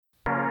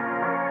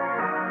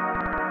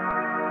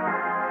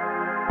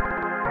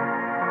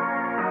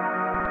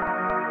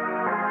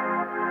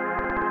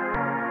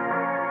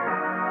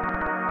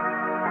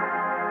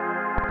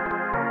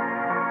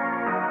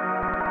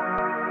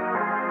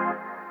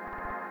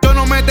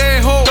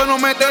no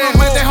me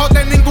dejo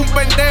de ningún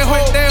pendejo.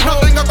 No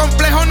tengo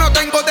complejo, no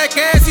tengo de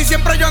qué. Si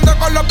siempre yo ando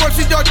con los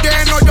bolsillos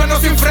llenos, yo no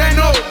sin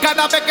freno.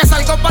 Cada vez que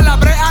salgo pa' la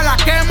brea la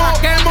quemo.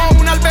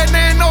 Una al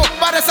veneno,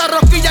 para esa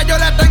rosquilla yo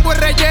le tengo el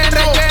relleno.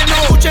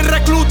 Escuchen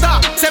recluta,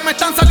 se me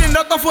están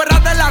saliendo todos fuera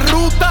de la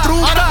ruta.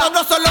 Ahora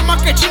todos son los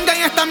más que chingan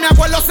y hasta mi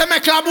abuelo se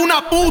me clava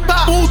una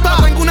puta.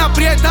 Tengo una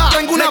prieta,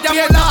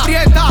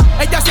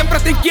 ella siempre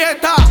está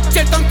inquieta. Si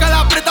el Tonka la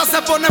aprieta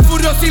se pone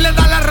furioso y le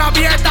da la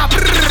rabieta.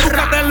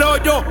 Búscate el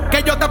hoyo,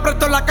 que yo te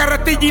presto la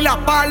carretilla y la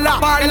pala.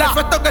 El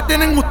efecto que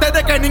tienen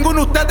ustedes, que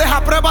ninguno de ustedes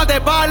a prueba de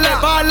bala.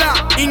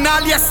 Y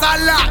nadie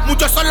sala,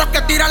 muchos son los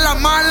que tiran la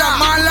mala.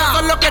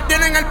 Son los que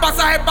tienen el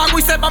pasaje pago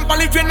y se van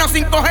para el infierno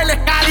sin coger la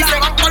escala.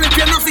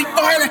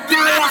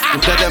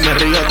 Ustedes me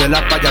río de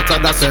las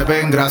payasadas, se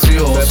ven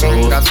graciosos.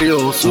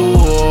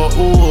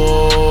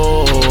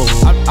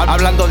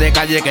 Hablando de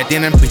calle que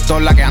tienen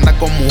pistola, que andan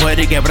con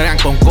mujeres y que bregan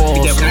con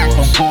cosas.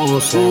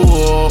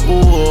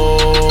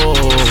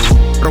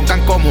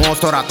 Roncan como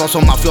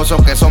toratosos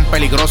mafiosos que son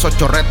peligrosos,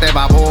 chorrete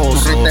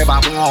babosos.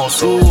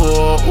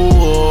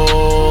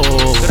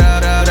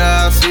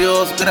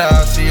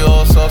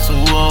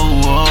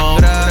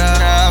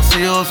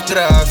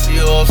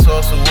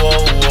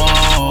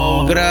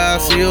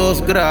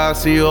 Graciosos.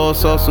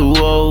 Graciosos.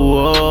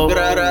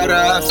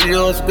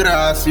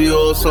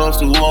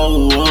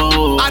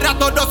 Ahora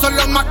todos son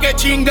los más que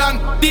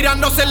chingan,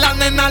 tirándose la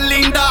nena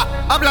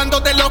linda.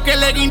 Hablando de lo que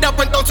le guinda,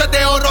 pues entonces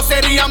de oro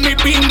sería mi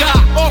pinga.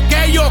 Ok,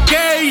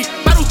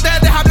 para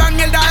ustedes hablan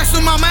mierda de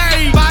su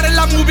mamey. Paren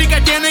la movie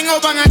que tienen o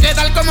van a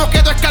quedar como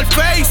quedó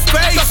Scarface.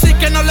 Yo sí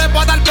que no les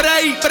voy a dar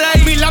break.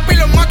 Mi lápiz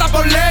los mata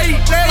por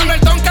ley. Cuando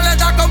el Tonka le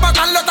da con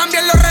matarlo,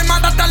 también lo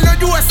remata hasta los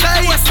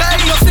USA.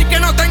 Yo sí que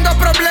no tengo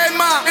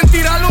problema en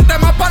tirarle un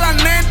tema pa' las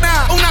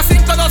nenas. Una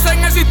 5-12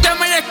 en el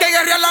sistema y es que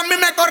guerrearla a mí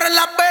me corren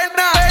las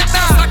venas.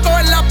 Saco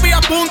el lápiz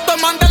a punto,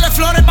 mándele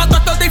flores pa' todos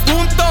estos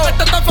difuntos.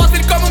 Esto es tan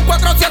fácil como un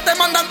 4-7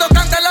 mandando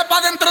candela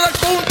pa' dentro del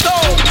punto.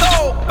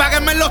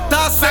 Páguenme los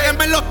tases,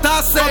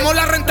 como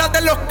la renta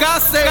de los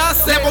gases.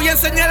 Les voy a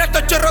enseñar a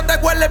estos chorros de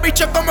huele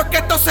bicho cómo es que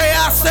esto se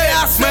hace.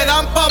 Me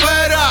dan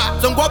pavera,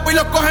 son guapos y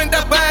los cogen de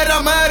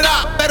pera,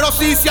 mera. Pero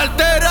si se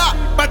altera,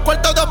 para el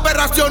cuarto de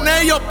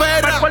operaciones y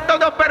opera.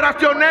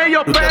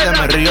 Ustedes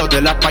me río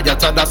de las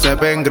payasadas, se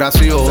ven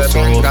graciosos.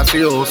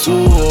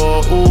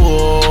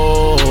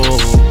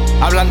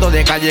 Hablando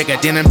de calle que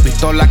tienen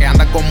pistola, que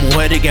andan con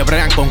mujeres y que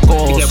bregan con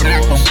cosas.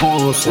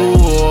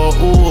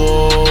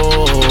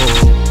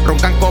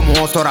 Roncan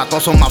como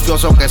toratosos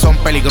mafiosos que son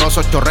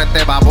peligrosos,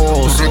 chorrete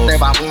babosos.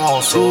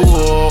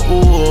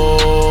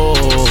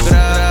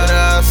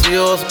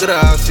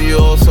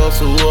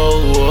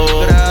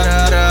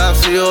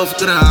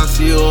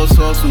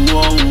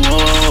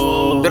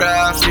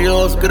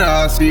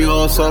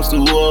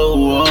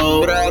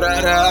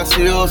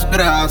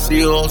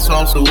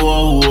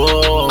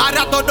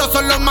 Ahora todos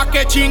son los más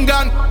que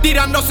chingan,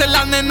 tirándose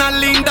la nena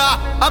linda.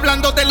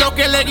 Hablando de lo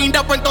que le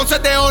guinda, pues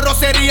entonces de oro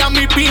sería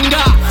mi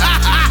pinga.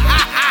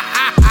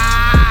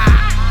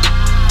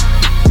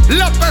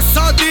 La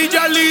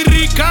pesadilla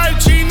lírica, el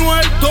Chino,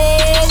 el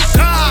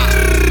Tonka.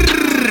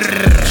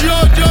 Yo.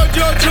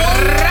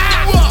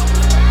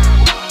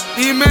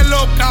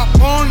 Dímelo,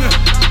 capón.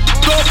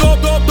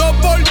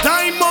 Double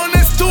time.